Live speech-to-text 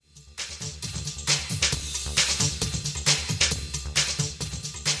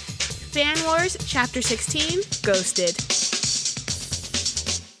Fan Wars, Chapter 16, Ghosted.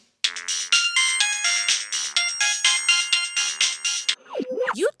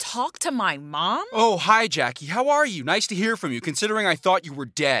 You talk to my mom? Oh, hi, Jackie. How are you? Nice to hear from you, considering I thought you were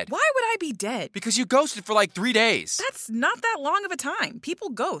dead. Why would I be dead? Because you ghosted for like 3 days. That's not that long of a time. People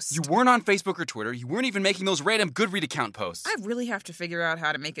ghost. You weren't on Facebook or Twitter. You weren't even making those random Goodread account posts. I really have to figure out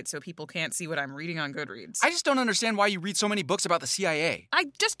how to make it so people can't see what I'm reading on Goodreads. I just don't understand why you read so many books about the CIA.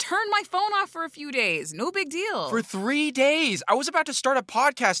 I just turned my phone off for a few days. No big deal. For 3 days. I was about to start a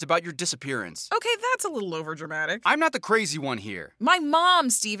podcast about your disappearance. Okay, that's a little overdramatic. I'm not the crazy one here. My mom,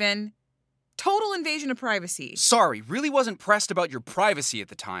 Steven. Total invasion of privacy. Sorry, really wasn't pressed about your privacy at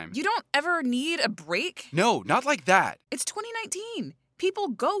the time. You don't ever need a break? No, not like that. It's 2019. People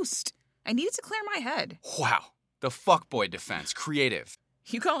ghost. I needed to clear my head. Wow. The fuckboy defense. Creative.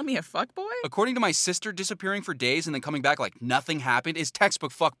 You calling me a fuckboy? According to my sister, disappearing for days and then coming back like nothing happened is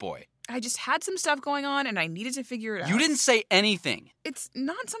textbook fuckboy. I just had some stuff going on and I needed to figure it out. You didn't say anything. It's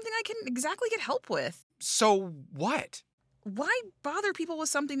not something I can exactly get help with. So what? Why bother people with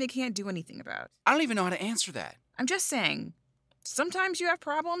something they can't do anything about? I don't even know how to answer that. I'm just saying, sometimes you have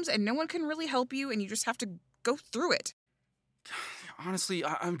problems and no one can really help you and you just have to go through it. Honestly,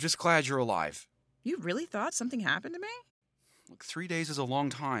 I'm just glad you're alive. You really thought something happened to me? Look, 3 days is a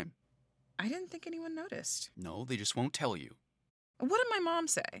long time. I didn't think anyone noticed. No, they just won't tell you. What did my mom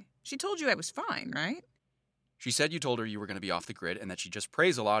say? She told you I was fine, right? She said you told her you were going to be off the grid and that she just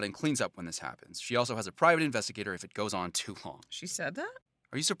prays a lot and cleans up when this happens. She also has a private investigator if it goes on too long. She said that?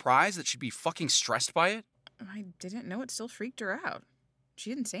 Are you surprised that she'd be fucking stressed by it? I didn't know it still freaked her out.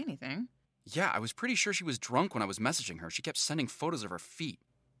 She didn't say anything. Yeah, I was pretty sure she was drunk when I was messaging her. She kept sending photos of her feet.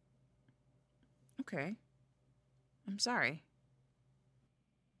 Okay. I'm sorry.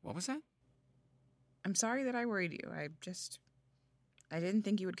 What was that? I'm sorry that I worried you. I didn't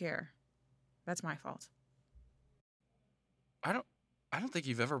think you would care. That's my fault. I don't think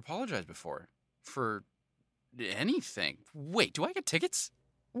you've ever apologized before. For anything. Wait, do I get tickets?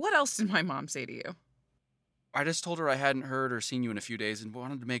 What else did my mom say to you? I just told her I hadn't heard or seen you in a few days and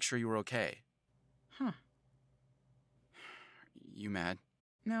wanted to make sure you were okay. Huh. You mad?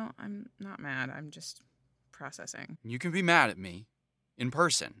 No, I'm not mad. I'm just processing. You can be mad at me. In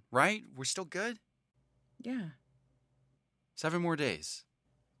person, right? We're still good? Yeah. 7 more days.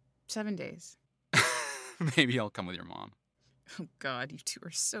 7 days. Maybe I'll come with your mom. Oh, God, you two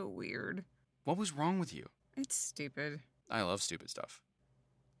are so weird. What was wrong with you? It's stupid. I love stupid stuff.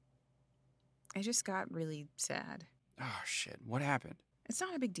 I just got really sad. Oh, shit. What happened? It's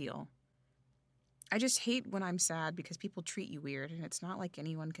not a big deal. I just hate when I'm sad because people treat you weird, and it's not like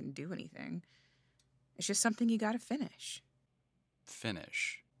anyone can do anything. It's just something you gotta finish.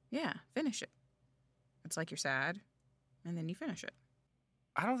 Finish? Yeah, finish it. It's like you're sad, and then you finish it.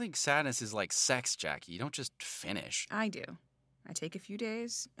 I don't think sadness is like sex, Jackie. You don't just finish. I do. I take a few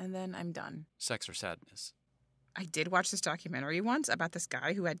days, and then I'm done. Sex or sadness? I did watch this documentary once about this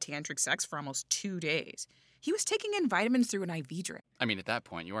guy who had tantric sex for almost 2 days. He was taking in vitamins through an IV drip. I mean, at that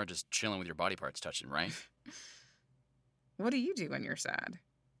point, you aren't just chilling with your body parts touching, right? What do you do when you're sad?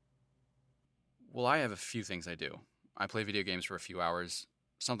 Well, I have a few things I do. I play video games for a few hours.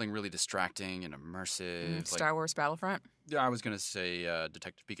 Something really distracting and immersive. Star Wars Battlefront? Yeah, I was going to say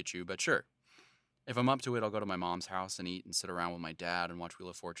Detective Pikachu, but sure. If I'm up to it, I'll go to my mom's house and eat and sit around with my dad and watch Wheel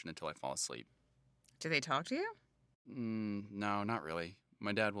of Fortune until I fall asleep. Do they talk to you? No, not really.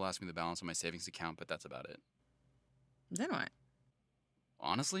 My dad will ask me the balance on my savings account, but that's about it. Then what?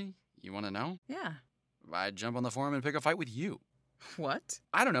 Honestly, you want to know? Yeah. I'd jump on the forum and pick a fight with you. What?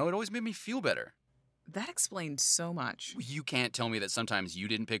 I don't know, it always made me feel better. That explains so much. You can't tell me that sometimes you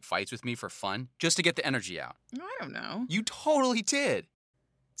didn't pick fights with me for fun, just to get the energy out. I don't know. You totally did.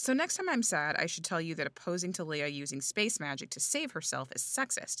 So next time I'm sad, I should tell you that opposing to Leia using space magic to save herself is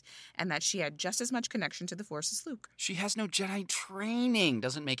sexist, and that she had just as much connection to the Force as Luke. She has no Jedi training.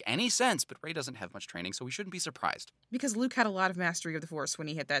 Doesn't make any sense, but Rey doesn't have much training, so we shouldn't be surprised. Because Luke had a lot of mastery of the Force when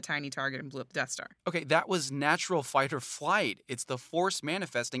he hit that tiny target and blew up the Death Star. Okay, that was natural fight or flight. It's the Force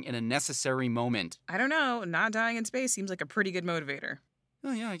manifesting in a necessary moment. I don't know. Not dying in space seems like a pretty good motivator.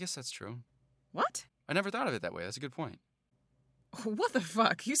 Oh, yeah, I guess that's true. What? I never thought of it that way. That's a good point. What the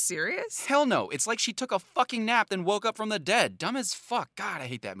fuck? You serious? Hell no. It's like she took a fucking nap then woke up from the dead. Dumb as fuck. God, I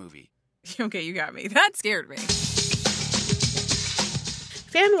hate that movie. Okay, you got me. That scared me.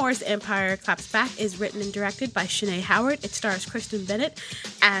 Fan Wars Empire Claps Back is written and directed by Shanae Howard. It stars Kristen Bennett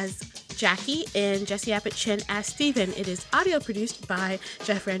as Jackie and Jesse Abbott-Chin as Steven. It is audio produced by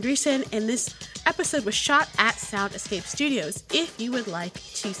Jeff Andreessen, and this episode was shot at Sound Escape Studios. If you would like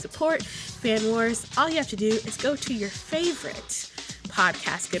to support Fan Wars, all you have to do is go to your favorite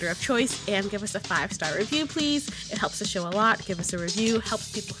podcast getter of choice, and give us a 5-star review, please. It helps the show a lot. Give us a review,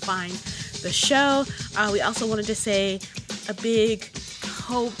 helps people find the show. We also wanted to say a big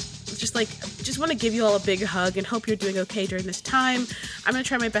hope, just want to give you all a big hug and hope you're doing okay during this time. I'm going to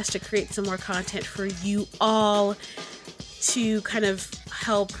try my best to create some more content for you all to kind of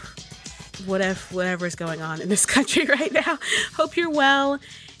help whatever is going on in this country right now. Hope you're well,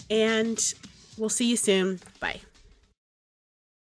 and we'll see you soon. Bye.